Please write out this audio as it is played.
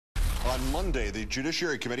On Monday, the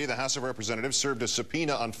Judiciary Committee of the House of Representatives served a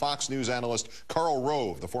subpoena on Fox News analyst Karl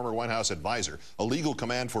Rove, the former White House advisor, a legal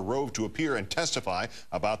command for Rove to appear and testify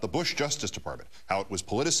about the Bush Justice Department, how it was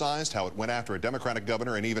politicized, how it went after a Democratic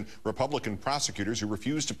governor, and even Republican prosecutors who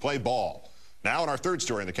refused to play ball. Now, in our third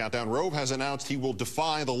story in the countdown, Rove has announced he will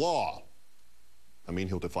defy the law. I mean,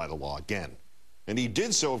 he'll defy the law again. And he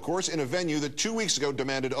did so, of course, in a venue that 2 weeks ago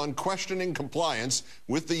demanded unquestioning compliance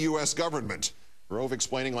with the U.S. government. Rove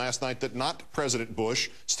explaining last night that not President Bush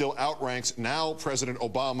still outranks now President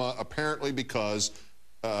Obama, apparently because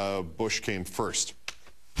Bush came first.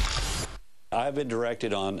 I've been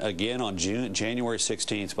directed again on January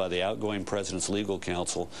 16th by the outgoing president's legal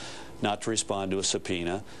counsel not to respond to a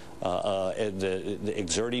subpoena,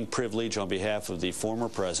 exerting privilege on behalf of the former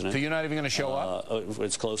president. So you're not even going to show up?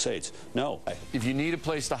 It's close aides. No. If you need a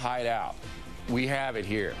place to hide out, we have it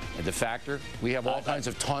here at the Factor. We have all kinds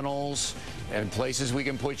of tunnels and places we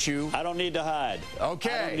can put you. I don't need to hide.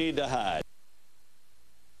 Okay. I don't need to hide.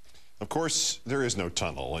 Of course, there is no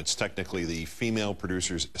tunnel. It's technically the female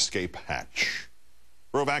producer's escape hatch.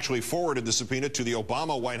 Rove actually forwarded the subpoena to the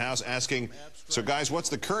Obama White House asking, so guys, what's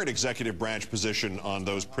the current executive branch position on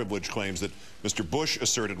those privilege claims that Mr. Bush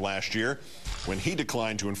asserted last year when he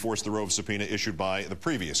declined to enforce the Rove subpoena issued by the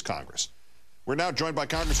previous Congress? We're now joined by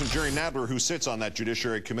Congressman Jerrold Nadler, who sits on that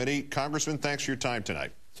Judiciary Committee. Congressman, thanks for your time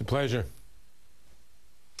tonight. It's a pleasure.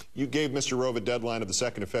 You gave Mr. Rove a deadline of the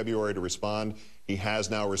 2nd of February to respond. He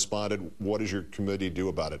has now responded. What does your committee do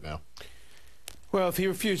about it now? Well, if he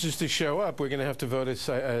refuses to show up, we're going to have to vote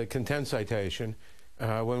a contempt citation.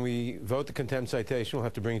 When we vote the contempt citation, we'll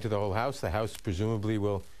have to bring it to the whole House. The House presumably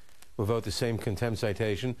will vote the same contempt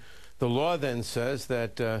citation. The law then says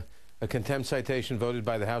that a contempt citation voted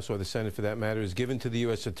by the House, or the Senate for that matter, is given to the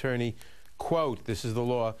U.S. Attorney, quote, this is the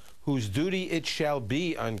law, whose duty it shall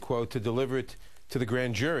be, unquote, to deliver it to the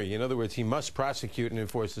grand jury. In other words, he must prosecute and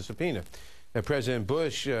enforce the subpoena. Now, President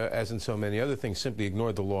Bush, as in so many other things, simply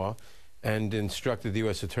ignored the law and instructed the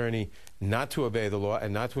U.S. Attorney not to obey the law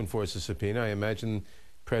and not to enforce the subpoena. I imagine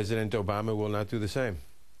President Obama will not do the same,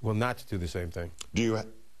 will not do the same thing. Do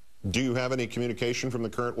you have any communication from the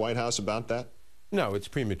current White House about that? No, it's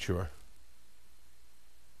premature.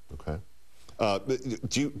 Okay.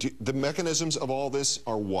 The mechanisms of all this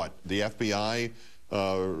are what? The FBI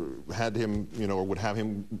had him, or would have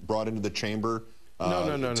him brought into the chamber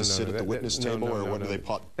to sit at the witness table, or what do they?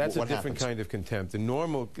 That's a different kind of contempt. The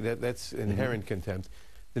normal, that's inherent contempt.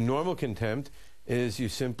 The normal contempt is you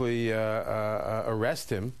simply arrest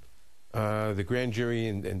him. The grand jury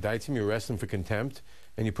indicts him. You arrest him for contempt,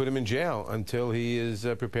 and you put him in jail until he is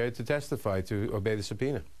prepared to testify, to obey the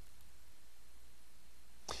subpoena.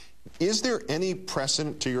 Is there any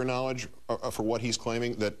precedent, to your knowledge, for what he's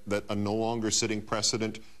claiming, that a no longer sitting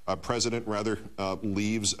president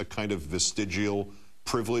leaves a kind of vestigial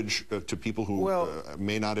privilege to people who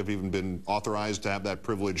may not have even been authorized to have that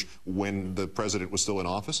privilege when the president was still in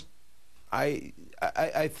office? I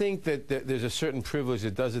think that there's a certain privilege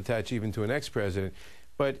that does attach even to an ex-president,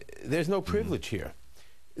 but there's no privilege here.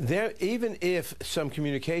 Even if some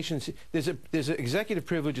communications, there's an executive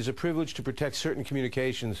privilege is a privilege to protect certain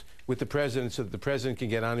communications with the president so that the president can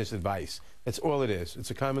get honest advice. That's all it is. It's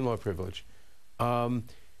a common law privilege.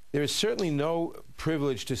 There is certainly no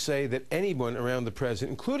privilege to say that anyone around the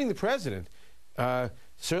president, including the president,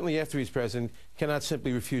 certainly after he's president, cannot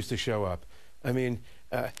simply refuse to show up. I mean,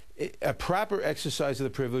 a proper exercise of the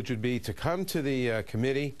privilege would be to come to the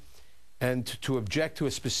committee and to object to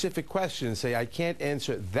a specific question and say, I can't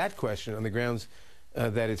answer that question on the grounds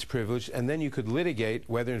that it's privileged, and then you could litigate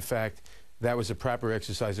whether, in fact, that was a proper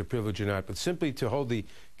exercise of privilege or not. But simply to hold the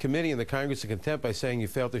committee and the Congress in contempt by saying you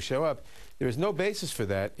failed to show up, there is no basis for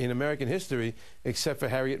that in American history except for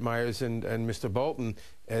Harriet Miers and Mr. Bolton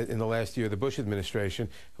in the last year of the Bush administration,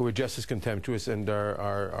 who were just as contemptuous and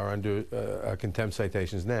are under contempt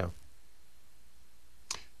citations now.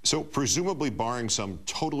 So presumably, barring some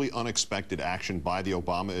totally unexpected action by the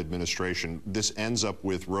Obama administration, this ends up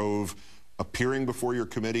with Rove appearing before your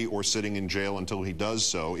committee or sitting in jail until he does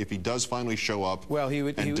so. If he does finally show up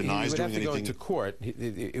and denies doing anything, go into court.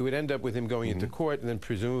 It would end up with him going into court and then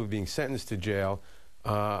presumably being sentenced to jail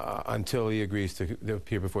until he agrees to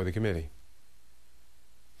appear before the committee.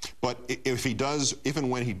 But if and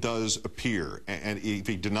when he does appear, and if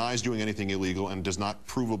he denies doing anything illegal and does not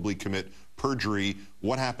provably commit perjury,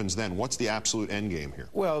 what happens then? What's the absolute end game here?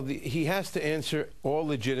 Well, he has to answer all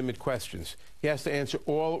legitimate questions. He has to answer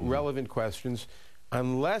all relevant questions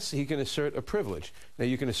unless he can assert a privilege. Now,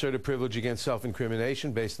 you can assert a privilege against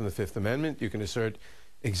self-incrimination based on the Fifth Amendment. You can assert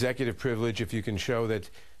executive privilege if you can show that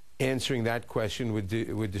answering that question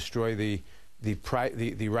would destroy the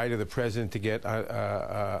the right of the president to get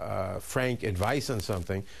frank advice on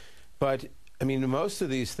something. But, I mean, most of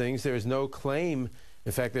these things, there is no claim.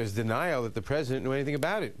 In fact, there's denial that the president knew anything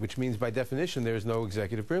about it, which means, by definition, there is no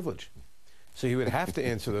executive privilege. So he would have to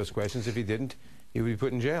answer those questions. If he didn't, he would be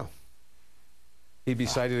put in jail. He'd be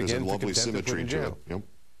cited again for contempt and put in jail. Yep.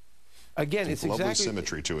 Again, it's exactly... lovely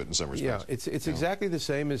symmetry to it in some respects. Yeah, it's exactly the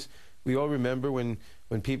same as we all remember when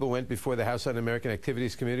people went before the House Un-American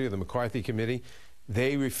Activities Committee or the McCarthy Committee.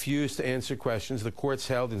 They refused to answer questions. The courts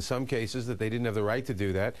held in some cases that they didn't have the right to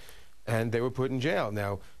do that, and they were put in jail.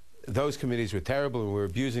 Now, those committees were terrible and were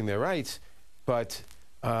abusing their rights, but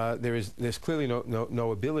there's clearly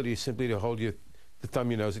no ability simply to hold the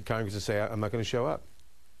thumb your nose at Congress and say, I'm not going to show up.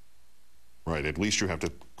 Right. At least you have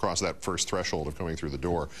to cross that first threshold of coming through the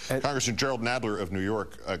door. Congressman Jerrold Nadler of New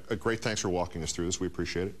York, a great thanks for walking us through this. We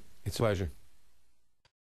appreciate it. It's a pleasure.